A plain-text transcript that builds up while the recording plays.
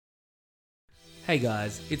Hey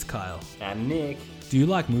guys, it's Kyle. And Nick. Do you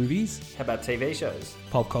like movies? How about TV shows?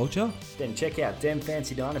 Pop culture? Then check out Dem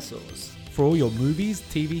Fancy Dinosaurs. For all your movies,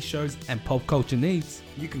 TV shows, and pop culture needs,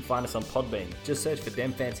 You can find us on Podbean. Just search for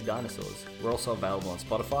Dem Fancy Dinosaurs. We're also available on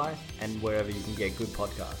Spotify and wherever you can get good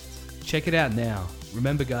podcasts. check it out now.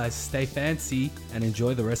 Remember guys, stay fancy and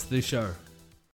enjoy the rest of the show.